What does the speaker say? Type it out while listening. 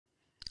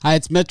Hi,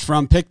 it's Mitch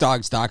from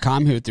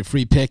PickDawgz.com here with your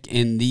free pick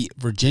in the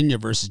Virginia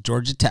versus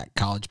Georgia Tech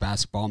college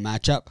basketball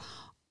matchup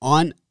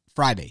on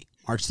Friday,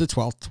 March the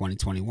 12th,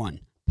 2021.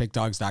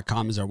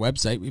 PickDawgz.com is our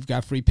website. We've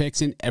got free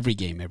picks in every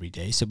game every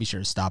day, so be sure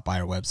to stop by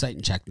our website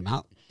and check them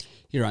out.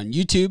 Here on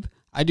YouTube,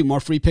 I do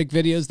more free pick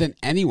videos than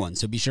anyone,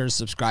 so be sure to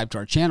subscribe to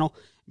our channel.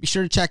 Be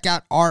sure to check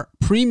out our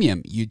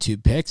premium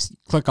YouTube picks.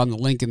 Click on the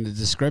link in the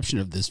description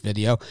of this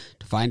video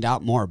to find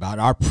out more about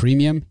our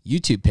premium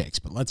YouTube picks.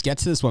 But let's get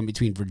to this one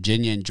between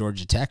Virginia and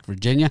Georgia Tech.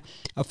 Virginia,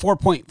 a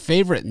 4-point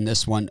favorite in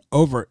this one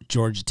over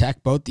Georgia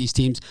Tech. Both these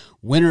teams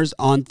winners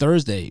on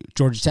Thursday.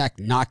 Georgia Tech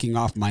knocking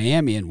off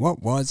Miami in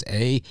what was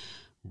a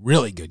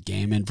really good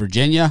game. And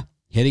Virginia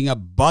hitting a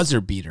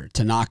buzzer beater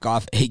to knock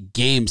off a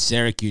game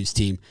Syracuse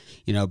team.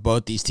 You know,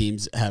 both these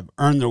teams have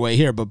earned their way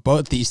here, but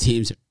both these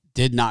teams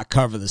did not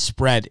cover the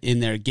spread in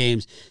their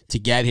games to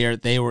get here.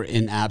 They were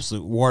in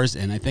absolute wars,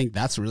 and I think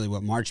that's really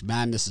what March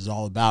Madness is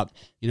all about.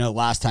 You know,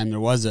 last time there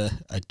was a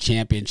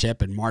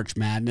championship in March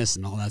Madness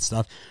and all that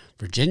stuff,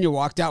 Virginia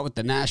walked out with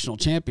the national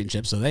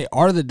championship, so they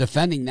are the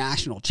defending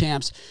national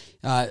champs.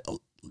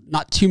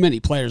 Not too many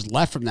players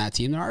left from that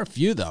team. There are a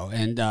few, though,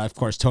 and, of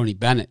course, Tony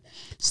Bennett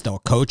still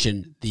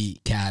coaching the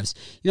Cavs.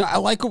 You know, I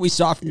like what we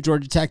saw from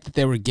Georgia Tech, that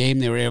they were game.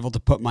 They were able to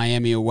put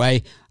Miami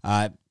away.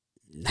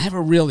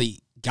 Never really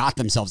got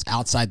themselves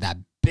outside that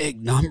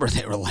big number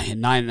they were laying,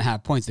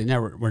 9.5 points. They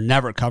were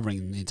never covering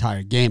in the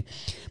entire game,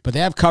 but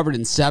they have covered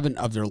in 7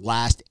 of their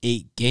last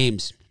 8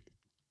 games.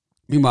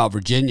 Meanwhile,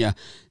 Virginia,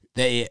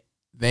 they're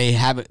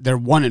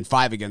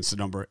 1-5 against the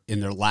number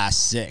in their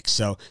last 6,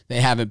 so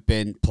they haven't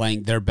been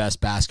playing their best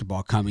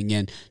basketball coming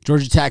in.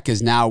 Georgia Tech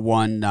has now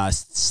won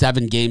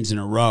 7 games in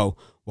a row,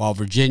 while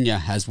Virginia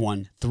has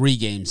won 3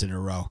 games in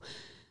a row.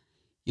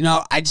 You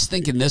know, I just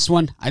think in this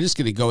one, I'm just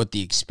going to go with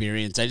the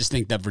experience. I just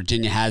think that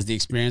Virginia has the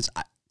experience.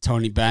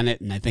 Tony Bennett,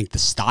 and I think the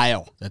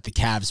style that the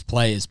Cavs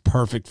play is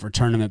perfect for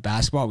tournament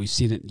basketball. We've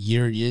seen it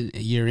year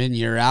in,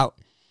 year out.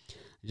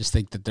 I just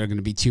think that they're going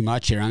to be too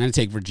much here. I'm going to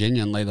take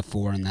Virginia and lay the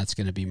 4, and that's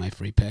going to be my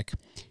free pick.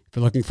 If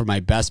you're looking for my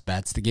best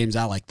bets, the games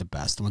I like the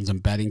best, the ones I'm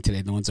betting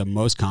today, the ones I'm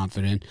most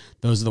confident,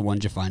 those are the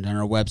ones you find on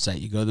our website.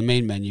 You go to the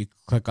main menu,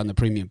 click on the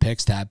Premium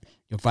Picks tab.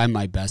 You'll find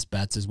my best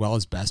bets as well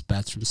as best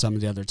bets from some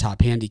of the other top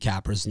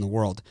handicappers in the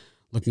world.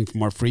 Looking for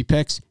more free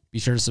picks? Be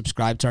sure to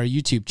subscribe to our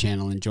YouTube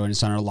channel and join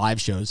us on our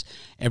live shows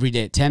every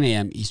day at 10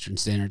 a.m. Eastern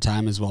Standard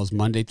Time, as well as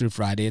Monday through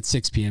Friday at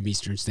 6 p.m.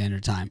 Eastern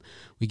Standard Time.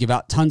 We give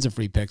out tons of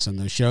free picks on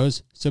those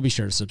shows, so be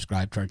sure to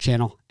subscribe to our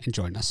channel and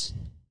join us.